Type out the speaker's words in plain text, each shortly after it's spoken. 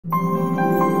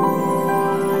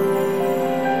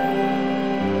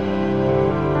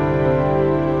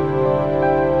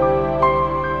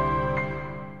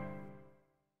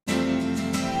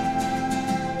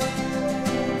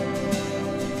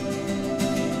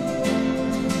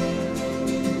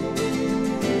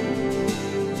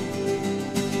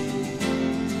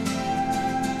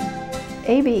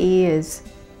ABE is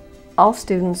all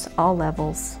students, all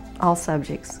levels, all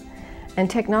subjects, and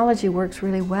technology works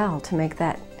really well to make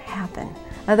that happen.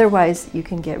 Otherwise, you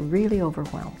can get really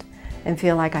overwhelmed and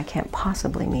feel like I can't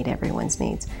possibly meet everyone's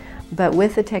needs. But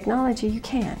with the technology, you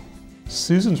can.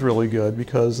 Susan's really good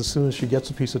because as soon as she gets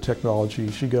a piece of technology,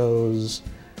 she goes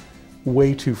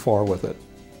way too far with it.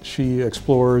 She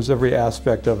explores every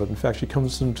aspect of it. In fact, she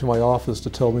comes into my office to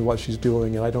tell me what she's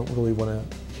doing, and I don't really want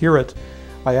to hear it.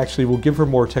 I actually will give her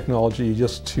more technology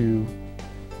just to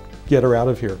get her out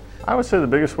of here. I would say the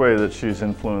biggest way that she's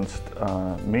influenced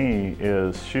me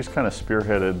is she's kind of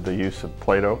spearheaded the use of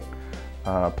Plato.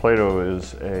 Plato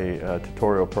is a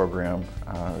tutorial program,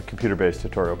 a computer-based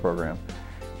tutorial program,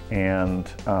 and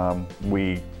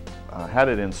we had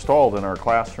it installed in our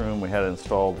classroom. We had it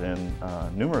installed in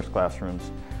numerous classrooms,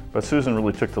 but Susan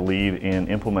really took the lead in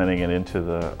implementing it into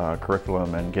the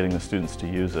curriculum and getting the students to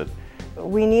use it.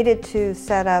 We needed to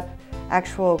set up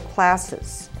actual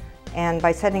classes, and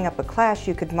by setting up a class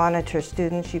you could monitor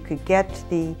students, you could get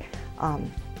the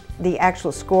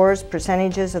actual scores,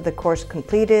 percentages of the course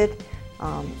completed,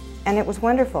 and it was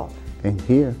wonderful. And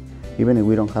here, even if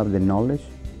we don't have the knowledge,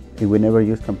 if we never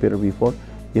used computer before,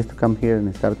 just to come here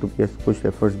and start to just push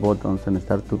the first buttons and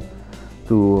start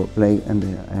to play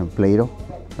in Plato,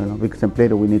 because in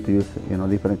Plato we need to use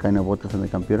different kind of buttons on the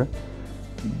computer.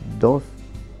 Those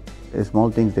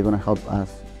small things, they're going to help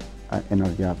us in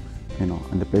our jobs,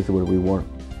 in the places where we work.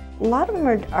 A lot of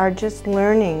them are just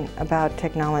learning about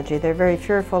technology. They're very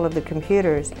fearful of the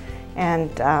computers,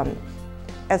 and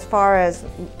as far as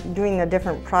doing the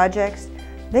different projects,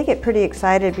 they get pretty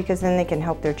excited because then they can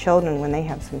help their children when they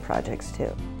have some projects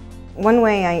too. One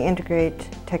way I integrate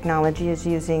technology is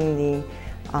using the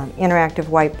interactive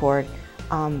whiteboard.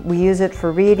 We use it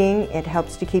for reading. It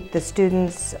helps to keep the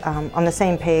students on the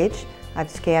same page. I've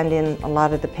scanned in a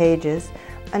lot of the pages.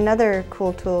 Another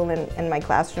cool tool in my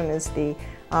classroom is the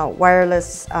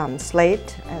wireless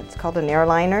slate. It's called an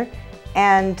airliner.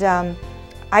 And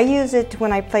I use it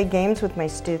when I play games with my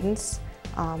students.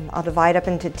 I'll divide up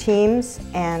into teams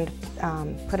and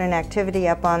put an activity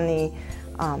up on the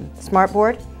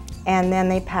smartboard, and then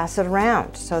they pass it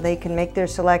around so they can make their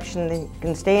selection. They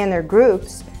can stay in their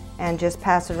groups and just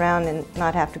pass it around and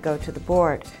not have to go to the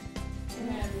board.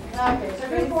 Okay, so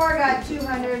group 4 got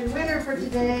 200. The winner for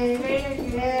today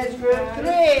is group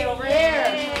 3 over here.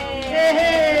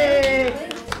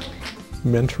 Yay!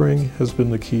 Mentoring has been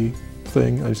the key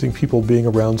thing. I think people being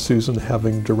around Susan,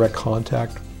 having direct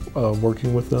contact,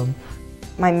 working with them.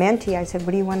 My mentee, I said,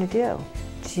 what do you want to do?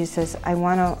 She says, I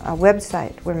want a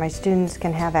website where my students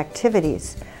can have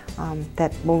activities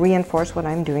that will reinforce what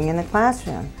I'm doing in the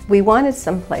classroom. We wanted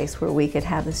some place where we could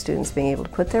have the students being able to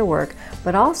put their work,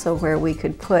 but also where we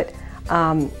could put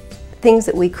things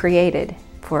that we created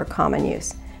for common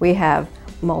use. We have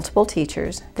multiple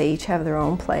teachers. They each have their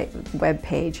own web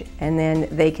page, and then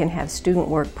they can have student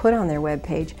work put on their web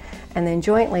page, and then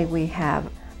jointly we have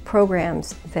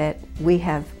programs that we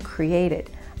have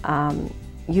created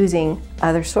using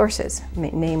other sources,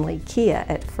 namely Kia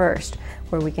at first,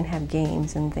 where we can have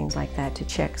games and things like that to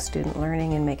check student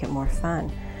learning and make it more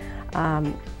fun.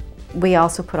 We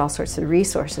also put all sorts of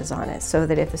resources on it so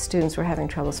that if the students were having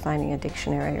troubles finding a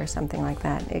dictionary or something like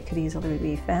that, it could easily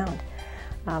be found.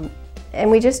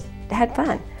 And we just had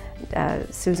fun.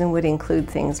 Susan would include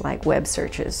things like web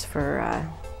searches for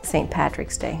St.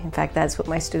 Patrick's Day. In fact, that's what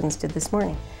my students did this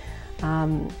morning.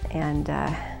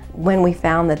 When we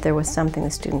found that there was something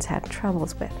the students had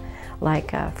troubles with,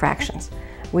 like fractions,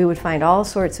 we would find all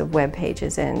sorts of web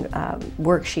pages and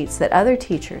worksheets that other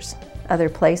teachers, other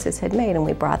places had made, and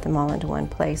we brought them all into one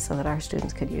place so that our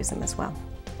students could use them as well.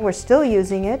 We're still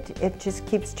using it. It just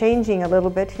keeps changing a little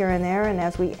bit here and there, and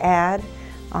as we add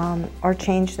or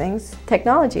change things.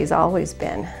 Technology has always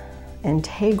been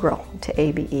integral to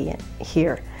ABE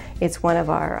here. It's one of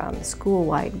our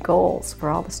school-wide goals for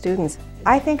all the students.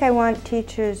 I think I want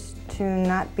teachers to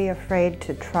not be afraid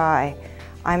to try.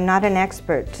 I'm not an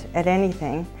expert at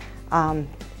anything,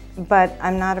 but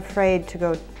I'm not afraid to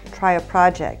go try a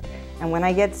project. And when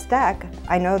I get stuck,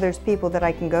 I know there's people that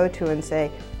I can go to and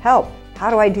say, help, how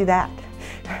do I do that?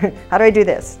 How do I do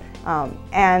this?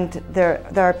 And there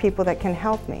are people that can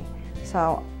help me.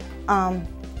 So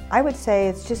I would say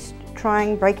it's just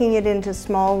breaking it into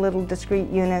small little discrete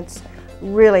units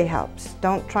really helps.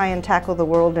 Don't try and tackle the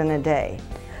world in a day.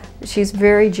 She's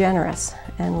very generous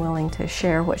and willing to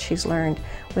share what she's learned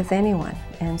with anyone.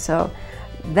 And so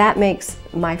that makes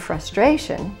my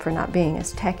frustration for not being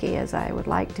as techy as I would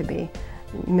like to be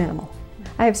minimal.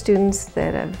 I have students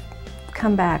that have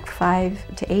come back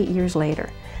 5 to 8 years later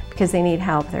because they need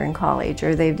help, they're in college,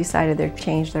 or they've decided they've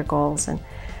changed their goals,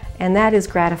 And that is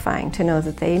gratifying to know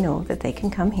that they can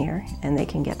come here and they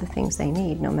can get the things they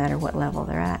need no matter what level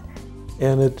they're at.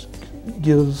 And it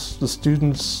gives the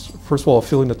students, first of all, a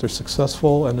feeling that they're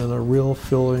successful and then a real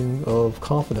feeling of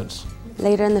confidence.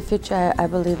 Later in the future, I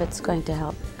believe it's going to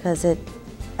help because at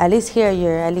least here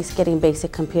you're at least getting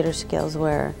basic computer skills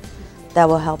where that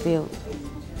will help you.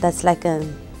 That's like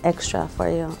an extra for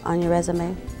you on your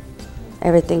resume.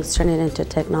 Everything's turning into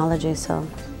technology, so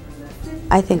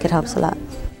I think it helps a lot.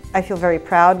 I feel very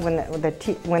proud when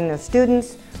the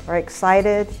students are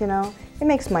excited, you know, it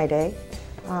makes my day.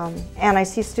 And I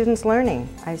see students learning.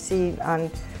 I see on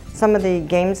some of the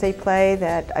games they play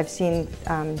that I've seen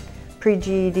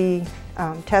pre-GED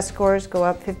test scores go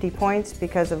up 50 points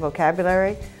because of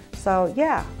vocabulary. So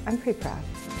yeah, I'm pretty proud.